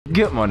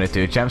Good morning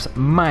to you champs,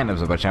 my name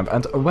is Robbechamp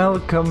and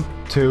welcome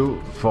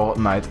to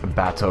Fortnite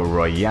Battle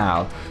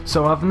Royale.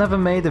 So I've never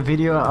made a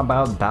video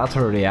about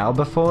Battle Royale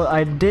before.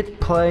 I did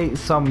play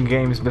some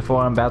games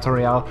before on Battle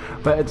Royale,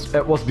 but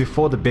it was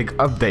before the big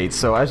update.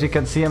 So as you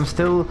can see, I'm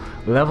still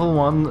level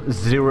 1,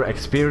 0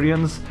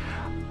 experience.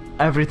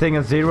 Everything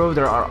is 0,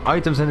 there are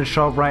items in the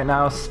shop right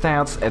now,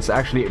 stats, it's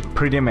actually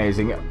pretty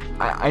amazing.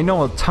 I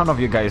know a ton of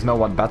you guys know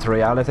what Battle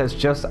Royale is, it's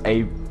just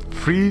a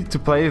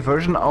free-to-play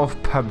version of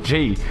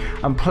PUBG.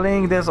 I'm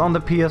playing this on the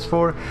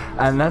PS4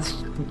 and let's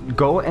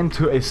go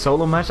into a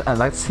solo match and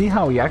let's see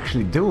how we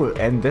actually do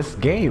in this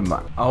game.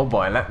 Oh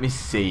boy, let me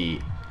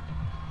see.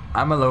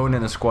 I'm alone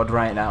in the squad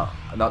right now.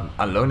 Not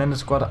alone in the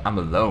squad, I'm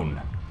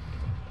alone.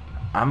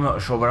 I'm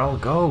not sure where I'll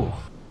go.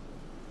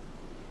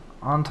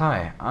 Aren't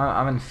I?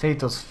 I'm in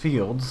Fatal's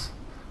Fields.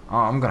 Oh,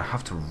 I'm gonna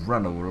have to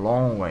run a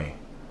long way.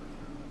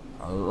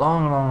 A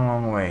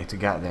long way to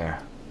get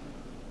there.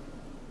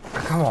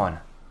 Come on.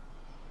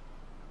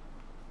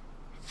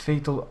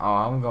 Fatal. Oh,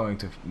 I'm going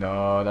to.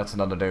 No, that's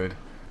another dude.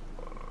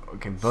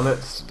 Okay,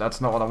 bullets.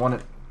 That's not what I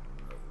wanted.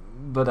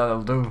 But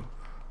that'll do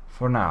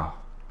for now.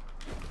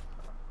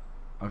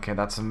 Okay,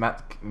 that's a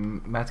med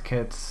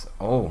kit.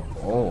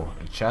 Oh,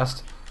 a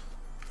chest.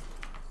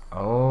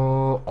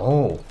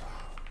 Oh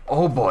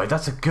boy,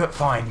 that's a good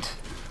find.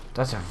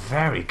 That's a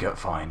very good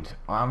find.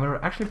 We're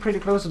actually pretty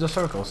close to the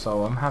circle,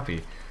 so I'm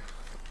happy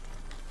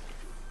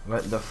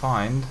with the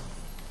find.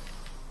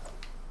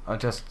 I'll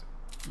just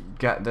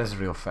get this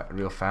real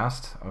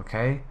fast.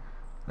 Okay,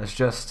 let's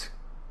just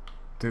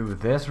do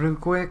this real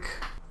quick.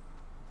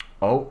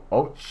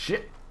 Oh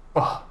shit.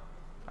 Oh,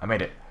 I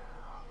made it.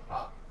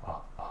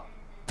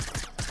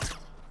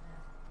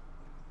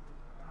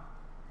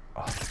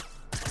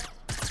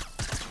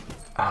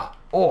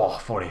 Oh,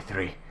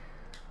 43.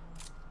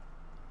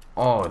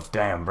 Oh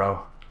damn,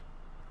 bro.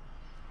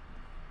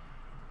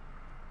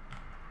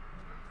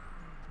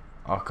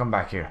 Oh, come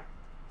back here.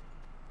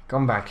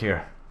 Come back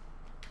here.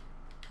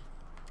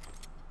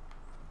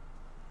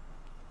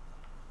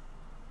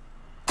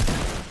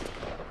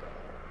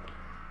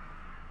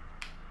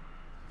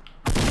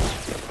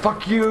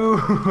 Fuck you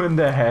in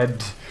the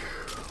head.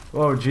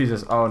 Oh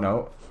Jesus. Oh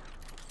no.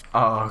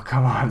 Oh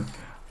come on.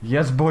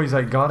 Yes boys,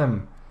 I got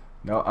him.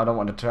 No, I don't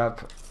want to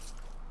trap.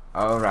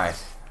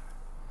 Alright.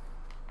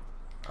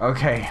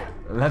 Okay,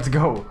 let's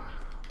go.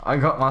 I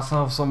got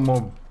myself some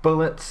more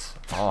bullets.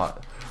 Oh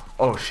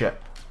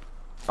shit.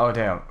 Oh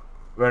damn.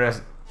 Where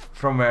is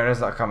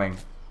that coming?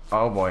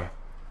 Oh boy.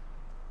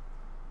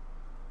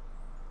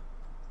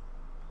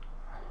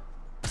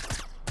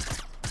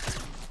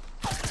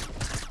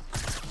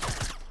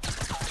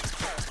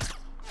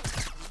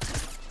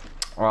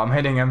 Oh, I'm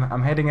hitting him.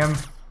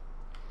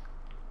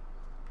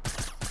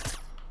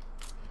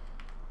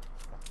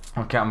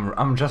 Okay,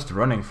 I'm just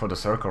running for the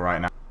circle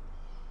right now.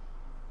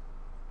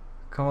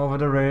 Come over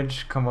the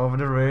ridge. Come over.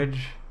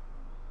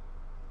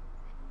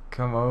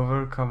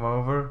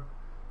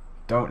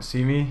 Don't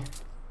see me.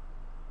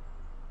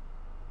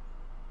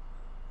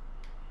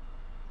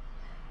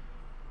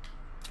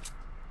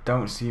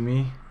 Don't see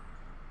me.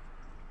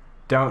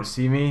 Don't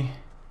see me.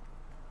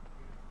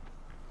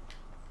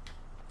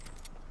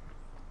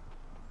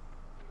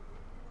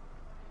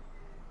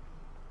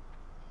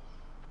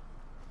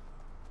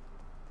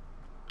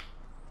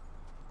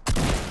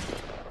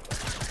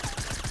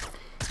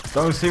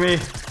 Don't see me.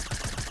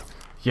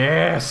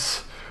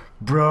 Yes,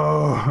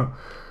 bro.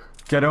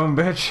 Get owned,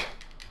 bitch.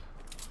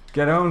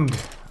 Get owned.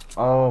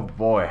 Oh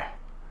boy,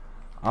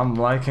 I'm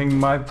liking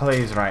my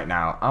plays right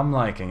now. I'm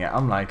liking it.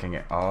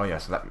 Oh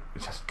yes,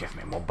 just give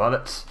me more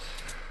bullets.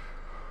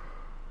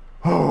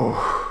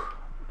 Oh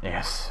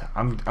yes,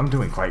 I'm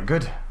doing quite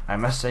good. I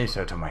must say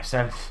so to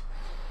myself.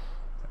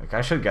 Like,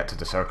 I should get to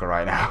the circle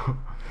right now.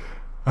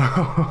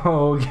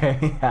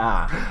 Okay,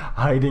 yeah.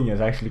 Hiding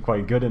is actually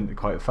quite good and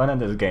quite fun in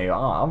this game.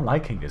 Oh, I'm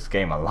liking this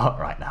game a lot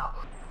right now.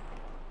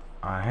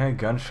 I hear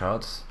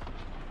gunshots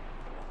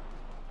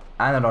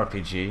and an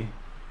RPG.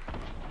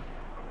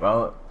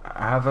 Well,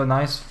 have a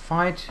nice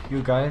fight,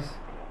 you guys.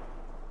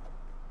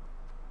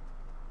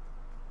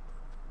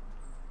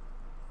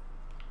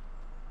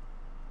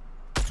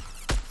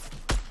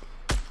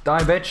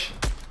 Die, bitch.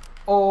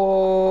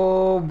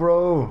 Oh,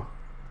 bro.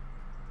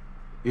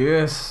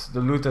 Yes, the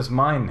loot is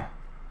mine.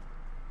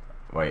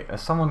 Wait,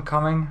 is someone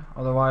coming?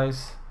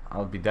 Otherwise,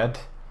 I'll be dead.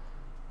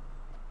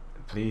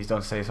 Please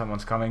don't say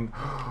someone's coming.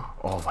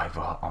 Oh my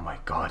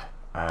god.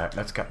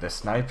 Let's get the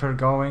sniper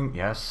going.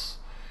 Yes.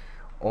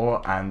 Oh,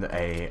 and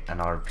an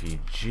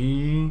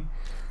RPG.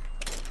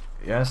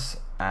 Yes,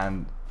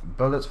 and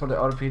bullets for the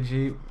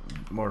RPG.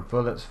 More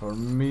bullets for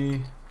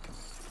me.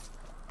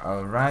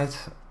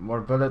 Alright,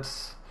 more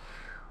bullets.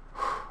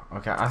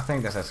 Okay, I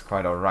think this is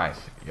quite alright.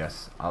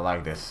 Yes, I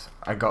like this.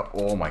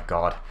 Oh my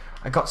god.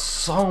 I got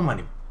so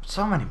many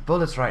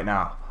bullets right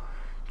now.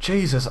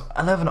 Jesus,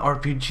 11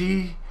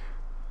 RPG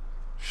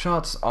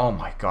shots. Oh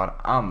my god.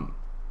 I'm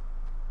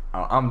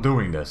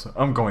doing this.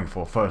 I'm going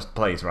for first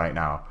place right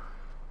now.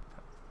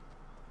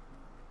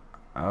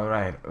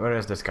 Alright, where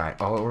is this guy?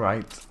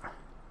 Alright.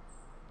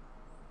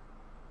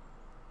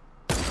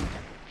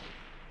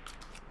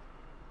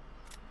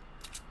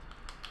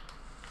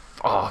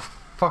 Oh,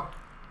 fuck.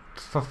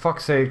 For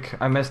fuck's sake,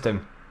 I missed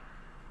him.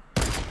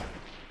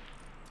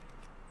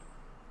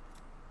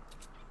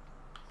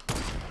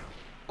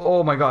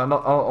 Oh my god,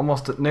 not,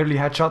 almost nearly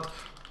headshot.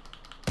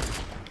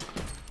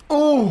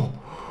 Oh!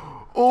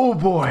 Oh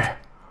boy!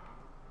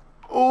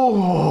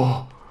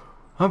 Oh!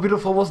 How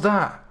beautiful was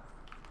that?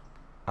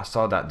 I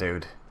saw that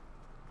dude.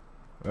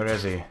 Where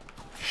is he?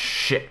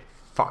 Shit.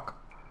 Fuck.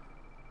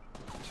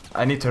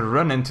 I need to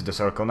run into the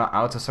circle, not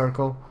out the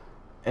circle.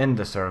 In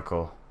the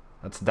circle.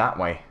 That's that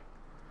way.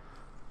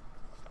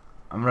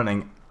 I'm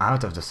running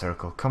out of the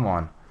circle. Come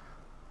on.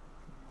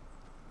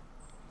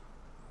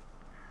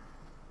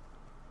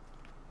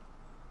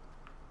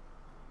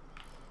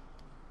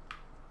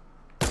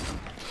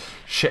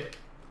 Shit.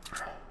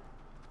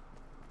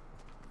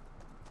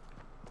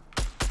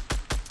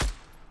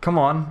 Come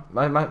on.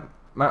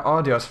 My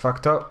audio's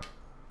fucked up.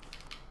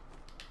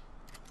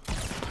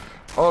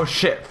 Oh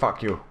shit.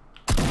 Fuck you.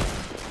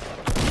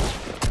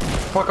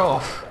 Fuck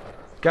off.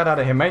 Get out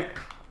of here, mate.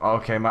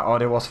 Okay, my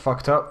audio was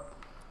fucked up.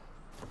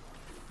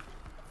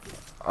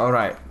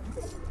 Alright.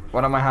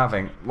 What am I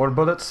having? More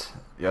bullets?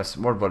 Yes,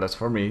 more bullets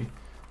for me.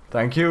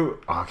 Thank you.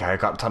 Okay, I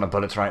got a ton of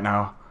bullets right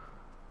now.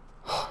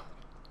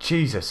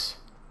 Jesus.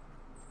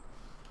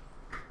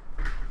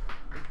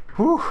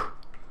 Whew.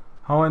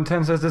 How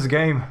intense is this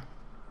game?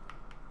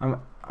 I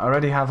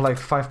already have like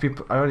 5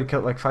 people. I already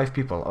killed like 5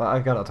 people. I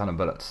got a ton of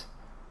bullets.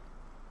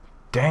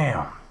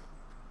 Damn.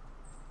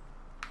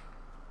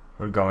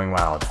 We're going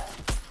wild.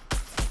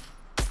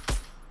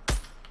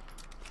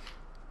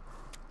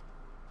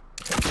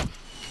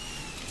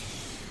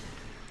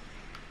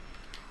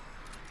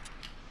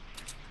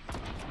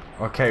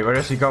 Okay, where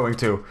is he going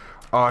to?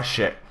 Oh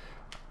shit.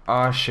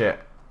 Oh shit.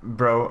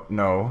 Bro,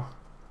 no.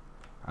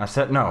 I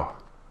said no.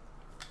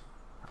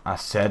 I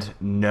said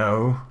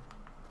no.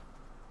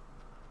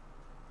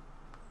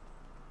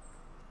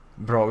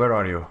 Bro, where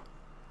are you?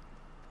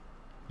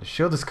 The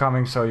shield is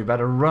coming, so you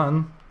better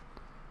run.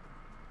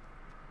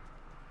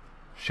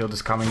 Shield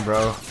is coming,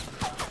 bro.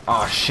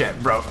 Oh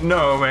shit, bro.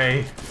 No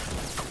way.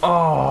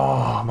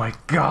 Oh my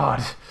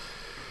god.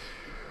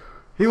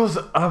 He was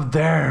up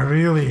there,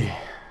 really.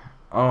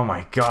 Oh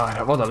my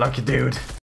god, what a lucky dude.